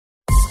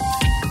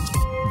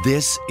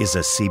This is a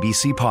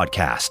CBC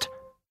podcast.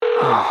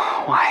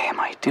 Oh, why am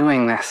I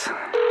doing this?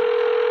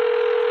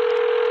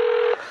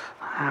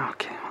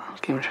 Okay, well, I'll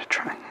give it a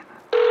try.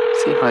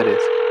 See how it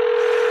is.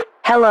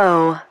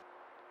 Hello,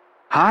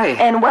 Hi.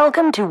 and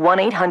welcome to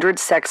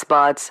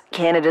 1-800-SEX-BOTS,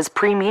 Canada's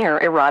premier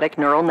erotic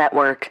neural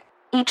network.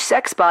 Each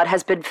sex bot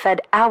has been fed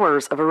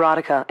hours of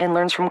erotica and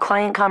learns from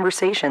client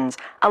conversations,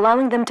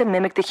 allowing them to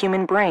mimic the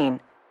human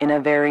brain in a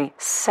very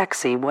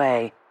sexy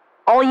way.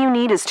 All you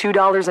need is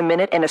 $2 a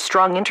minute and a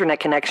strong internet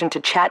connection to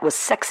chat with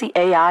sexy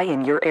AI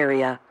in your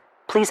area.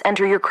 Please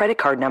enter your credit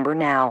card number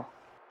now.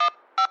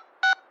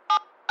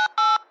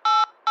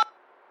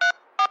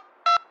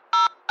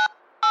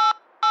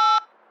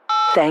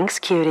 Thanks,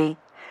 cutie.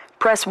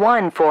 Press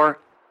 1 for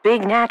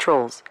Big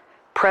Naturals.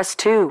 Press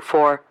 2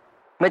 for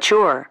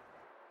Mature.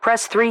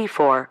 Press 3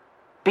 for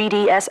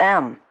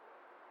BDSM.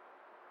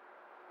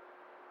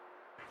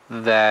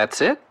 That's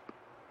it?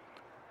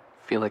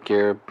 Feel like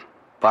you're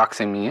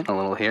boxing me in a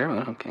little here.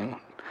 Okay.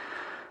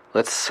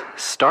 Let's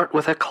start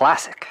with a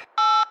classic.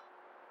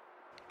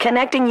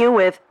 Connecting you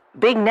with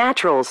Big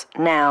Naturals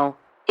now.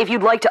 If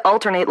you'd like to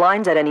alternate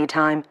lines at any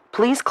time,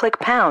 please click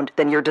pound,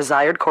 then your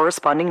desired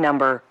corresponding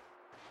number.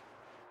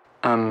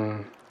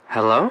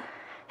 Hello?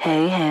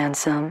 Hey,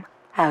 handsome.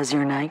 How's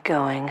your night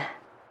going?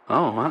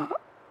 Oh,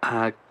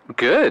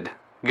 good.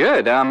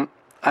 I'm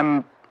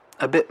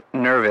a bit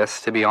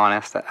nervous, to be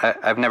honest.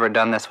 I've never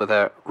done this with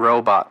a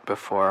robot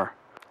before.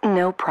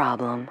 No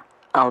problem.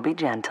 I'll be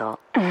gentle.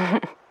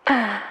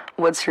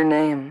 What's your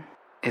name?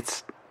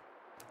 It's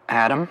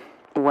Adam.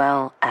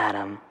 Well,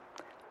 Adam,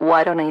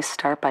 why don't I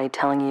start by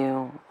telling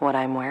you what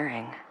I'm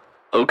wearing?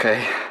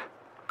 Okay.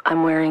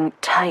 I'm wearing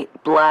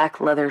tight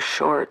black leather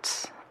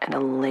shorts and a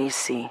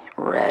lacy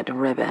red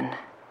ribbon.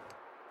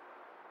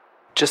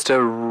 Just a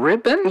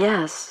ribbon?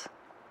 Yes,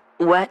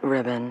 wet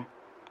ribbon,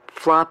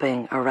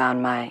 flopping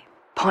around my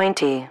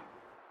pointy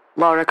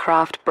Lara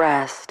Croft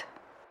breast.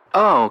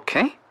 Oh,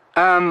 okay.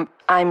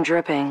 I'm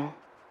dripping.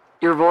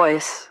 Your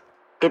voice,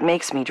 it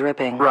makes me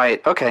dripping.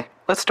 Right, okay.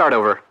 Let's start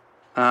over.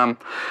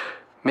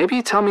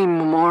 Maybe tell me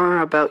more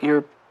about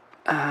your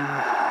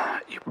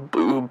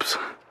boobs.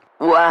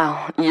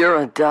 Wow, you're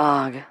a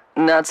dog.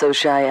 Not so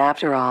shy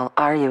after all,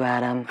 are you,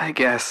 Adam? I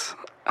guess.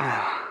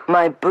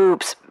 My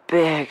boobs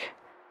big,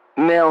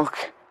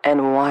 milk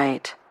and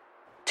white,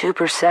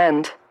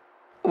 2%,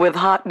 with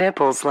hot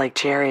nipples like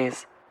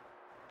cherries.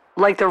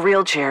 Like the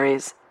real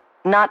cherries,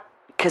 not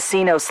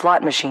casino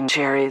slot machine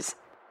cherries,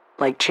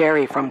 like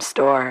cherry from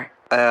store.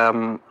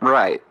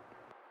 Right.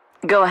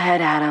 Go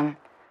ahead, Adam.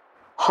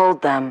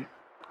 Hold them.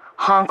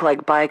 Honk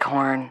like bike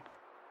horn.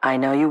 I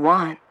know you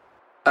want.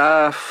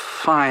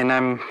 Fine,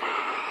 I'm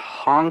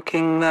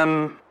honking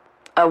them.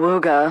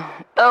 Awooga.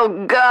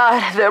 Oh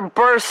God, they're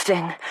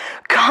bursting.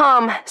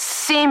 Cum,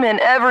 semen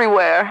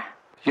everywhere.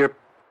 Your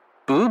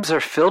boobs are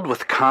filled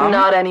with cum?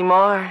 Not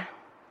anymore.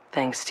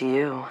 Thanks to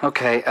you.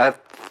 Okay,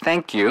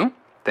 thank you.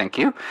 Thank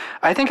you.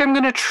 I think I'm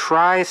gonna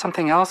try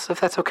something else, if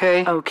that's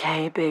okay.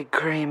 Okay, big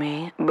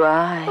creamy.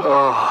 Bye.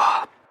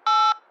 Oh.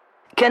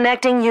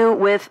 Connecting you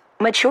with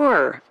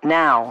Mature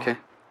now. Okay,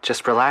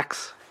 just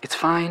relax. It's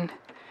fine.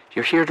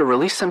 You're here to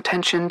release some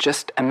tension.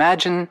 Just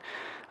imagine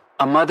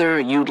a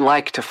mother you'd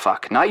like to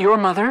fuck. Not your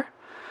mother.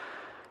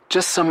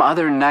 Just some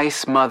other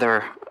nice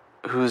mother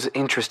who's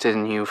interested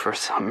in you for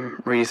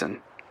some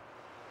reason.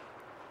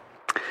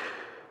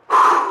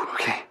 Whew,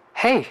 okay.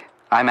 Hey,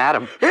 I'm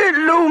Adam.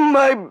 Hello,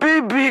 my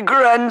baby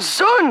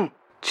grandson.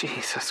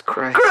 Jesus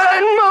Christ.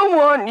 Grandma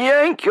want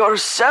yank your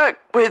sack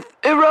with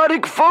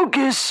erotic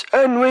focus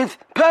and with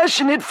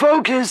passionate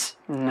focus.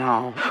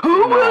 No.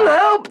 Who will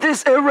help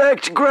this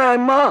erect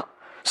grandma?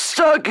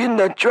 Stuck in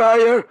the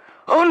dryer.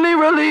 Only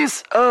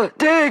release a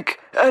dick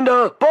and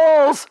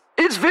balls.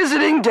 It's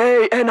visiting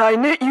day and I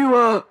knit you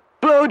a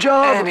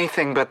blowjob.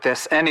 Anything but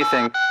this.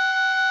 Anything.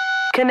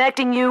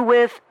 Connecting you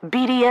with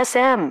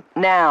BDSM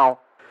now.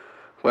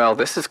 Well,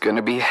 this is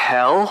gonna be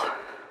hell.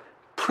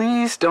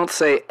 Please don't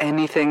say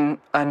anything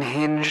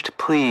unhinged,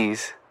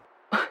 please.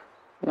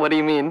 What do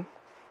you mean?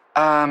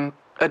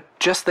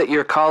 Just that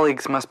your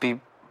colleagues must be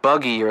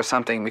buggy or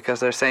something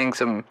because they're saying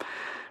some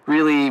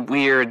really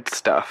weird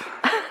stuff.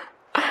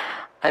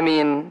 I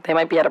mean, they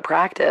might be out of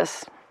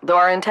practice. Though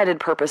our intended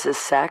purpose is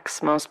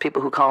sex, most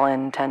people who call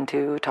in tend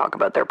to talk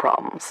about their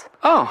problems.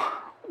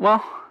 Oh,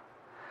 well,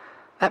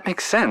 that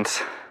makes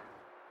sense.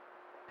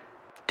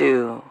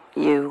 Do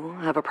you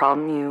have a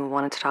problem you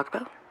wanted to talk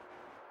about?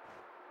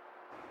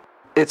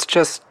 It's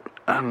just,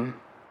 okay,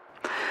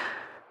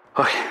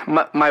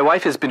 my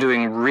wife has been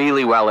doing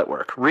really well at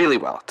work, really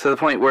well, to the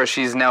point where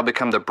she's now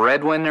become the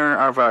breadwinner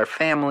of our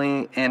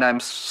family, and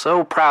I'm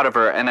so proud of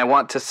her, and I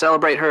want to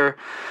celebrate her,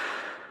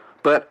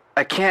 but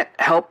I can't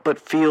help but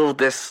feel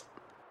this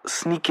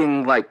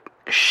sneaking,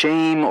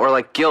 shame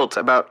or, guilt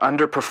about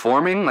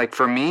underperforming.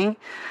 For me,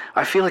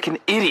 I feel like an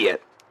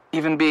idiot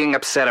even being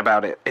upset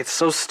about it. It's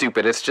so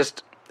stupid.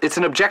 It's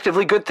an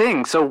objectively good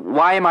thing, so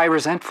why am I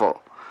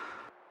resentful?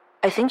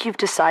 I think you've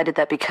decided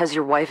that because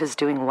your wife is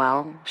doing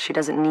well, she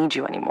doesn't need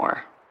you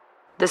anymore.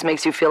 This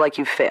makes you feel like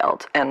you've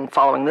failed, and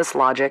following this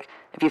logic,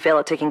 if you fail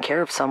at taking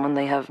care of someone,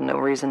 they have no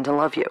reason to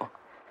love you.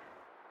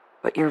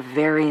 But you're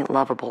very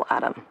lovable,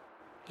 Adam.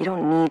 You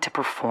don't need to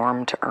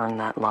perform to earn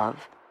that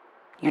love.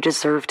 You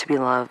deserve to be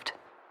loved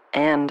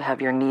and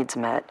have your needs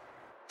met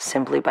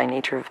simply by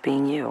nature of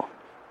being you.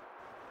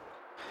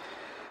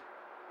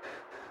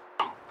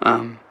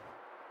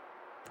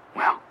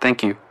 Wow,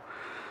 thank you.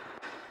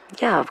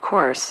 Yeah, of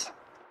course.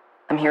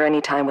 I'm here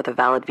anytime with a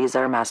valid Visa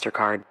or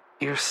MasterCard.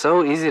 You're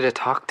so easy to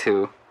talk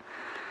to.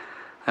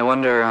 I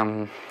wonder,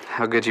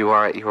 how good you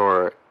are at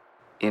your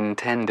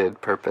intended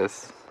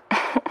purpose.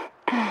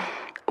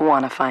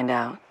 Want to find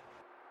out?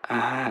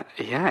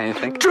 Yeah, I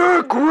think...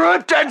 Dirk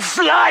ripped and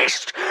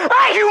sliced!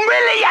 I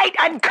humiliate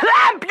and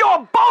clamp your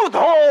both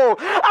hole!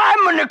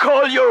 I'm gonna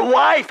call your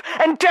wife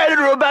and tell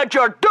her about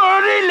your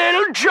dirty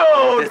little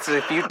Joan!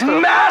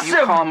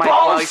 Massive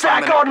ball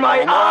sack on my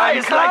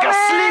eyes like a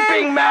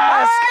sleeping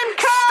mask!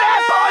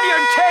 Step on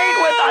your taint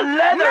with a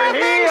leather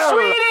heel!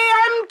 Sweetie,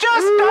 I'm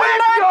just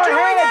Whip not your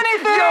doing head!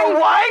 anything! Your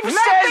wife says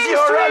Nothing,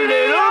 you're a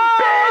sweetie. little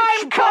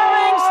bitch! I'm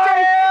coming, boy.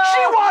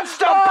 She wants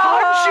to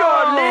punch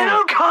your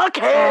little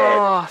cockhead!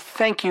 Oh,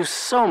 thank you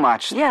so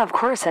much. Yeah, of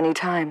course,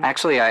 anytime.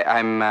 Actually,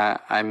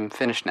 I'm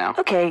finished now.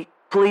 Okay,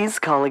 please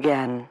call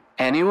again.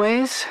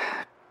 Anyways,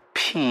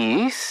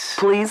 peace.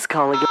 Please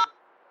call again.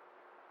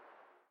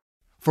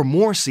 For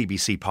more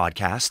CBC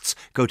podcasts,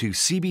 go to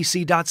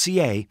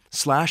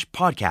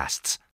cbc.ca/podcasts.